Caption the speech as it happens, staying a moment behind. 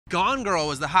Gone Girl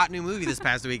was the hot new movie this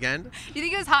past weekend. You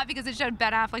think it was hot because it showed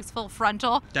Ben Affleck's full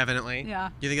frontal? Definitely. Yeah.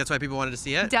 Do you think that's why people wanted to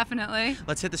see it? Definitely.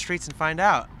 Let's hit the streets and find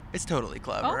out. It's totally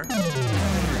Clevver.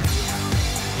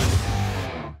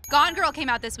 Gone Girl came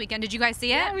out this weekend. Did you guys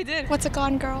see it? Yeah, we did. What's a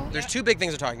Gone Girl? There's two big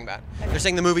things they're talking about. They're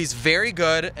saying the movie's very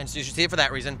good, and so you should see it for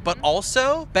that reason. But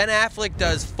also, Ben Affleck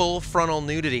does full frontal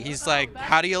nudity. He's like,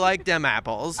 how do you like them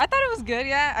apples? I thought it was good,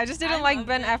 yeah. I just didn't like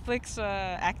Ben Affleck's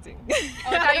acting. Oh,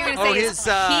 I thought you were going to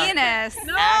say his penis.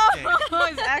 Acting. No,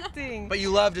 his acting. But you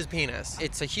loved his penis.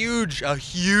 It's a huge draw.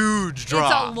 It's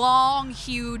a long,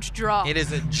 huge draw. It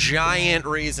is a giant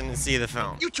reason to see the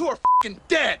film. You two are f***ing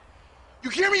dead. You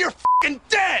hear me? You're f***ing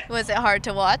dead. Was it hard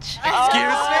to watch? Excuse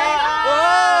me?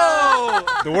 Whoa!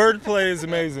 The wordplay is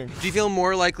amazing. Do you feel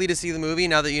more likely to see the movie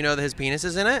now that you know that his penis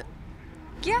is in it?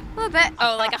 Yeah, a little bit.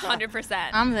 Oh, like 100%.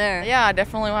 I'm there. Yeah, I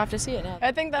definitely will have to see it now.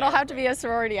 I think that'll have to be a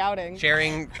sorority outing.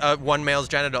 Sharing one male's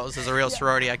genitals is a real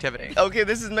sorority activity. Okay,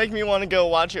 this is making me want to go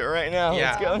watch it right now.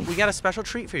 Yeah. Let's go. We got a special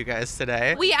treat for you guys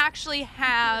today. We actually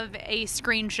have a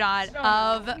screenshot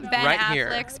of Ben Right here.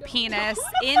 Affleck's penis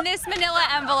in this manila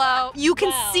envelope. You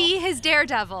can see his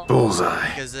daredevil.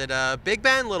 Bullseye. Is it Big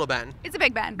Ben, Little Ben? It's a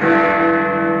Big Ben.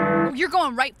 You're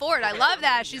going right for it. I love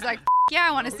that. She's like, yeah,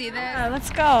 I want to see this. Let's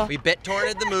go. We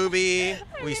BitTorrented the movie.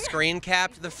 We screen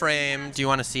capped the frame. Do you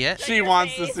want to see it? She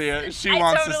wants to see it. She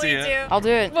wants to see it. I'll do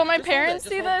it. Will my parents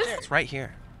see this? It's right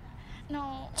here.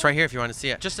 No. It's right here if you want to see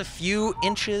it. Just a few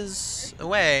inches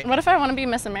away. What if I want to be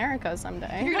Miss America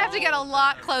someday? You're going to have to get a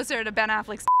lot closer to Ben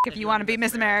Affleck's if you want to be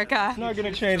Miss America. Not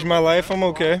gonna change my life. I'm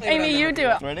okay. Amy, you do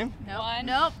it. Ready? One,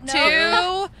 nope,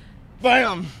 two.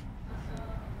 Bam!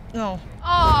 No.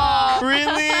 Oh.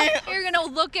 Really? You're going to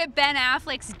look at Ben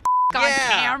Affleck's on Yeah.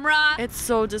 camera. It's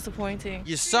so disappointing.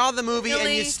 You saw the movie and you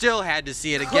Really? still had to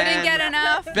see it again. Couldn't get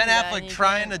enough. Ben Yeah, Affleck you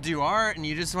trying to do art and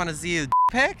you just want to see a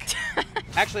pic?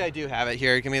 Actually, I do have it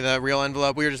here. Give me the real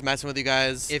envelope. We were just messing with you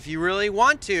guys. If you really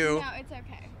want to. No, it's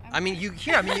okay. I mean,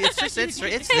 it's just,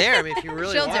 it's there. I mean, if you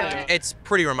really She'll do want it. to. It's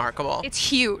pretty remarkable. It's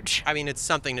huge. I mean, it's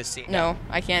something to see. No,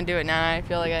 I can't do it now. I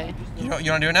feel like I... You want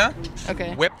to do it now?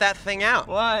 Okay. Whip that thing out.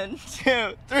 1, 2,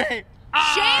 3.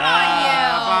 Shame on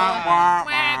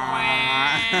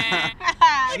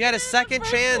you. You had a second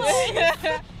chance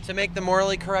to make the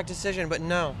morally correct decision, but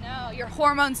no. No, your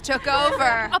hormones took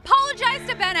over. Apologize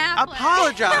to Ben Affleck.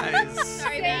 Apologize.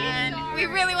 Sorry, Ben. We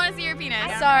really want to see your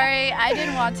penis. Sorry, I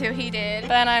didn't want to. He did.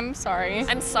 Ben, I'm sorry.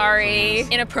 I'm sorry.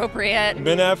 Inappropriate.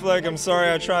 Ben Affleck, I'm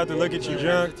sorry I tried to look at you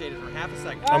drunk. For half a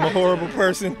second. I'm a horrible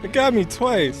person. It got me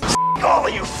twice. All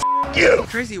of you, you.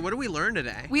 Tracy, what did we learn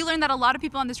today? We learned that a lot of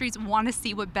people on the streets want to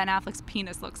see what Ben Affleck's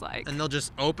penis looks like. And they'll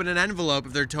just open an envelope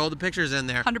if they're told the picture's in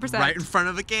there. 100%. Right in front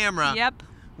of the camera. Yep,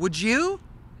 Would you?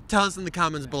 Tell us in the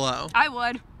comments below. I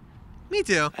would. Me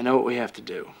too. I know what we have to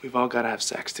do. We've all got to have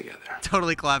sex together.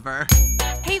 Totally Clevver.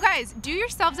 Hey, you guys, do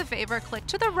yourselves a favor. Click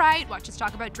to the right. Watch us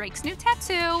talk about Drake's new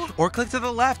tattoo. Or click to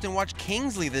the left and watch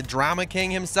Kingsley, the drama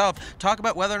king himself, talk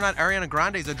about whether or not Ariana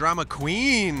Grande is a drama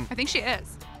queen. I think she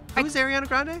is. Who's Ariana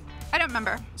Grande? I don't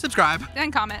remember. Subscribe.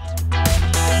 And comment.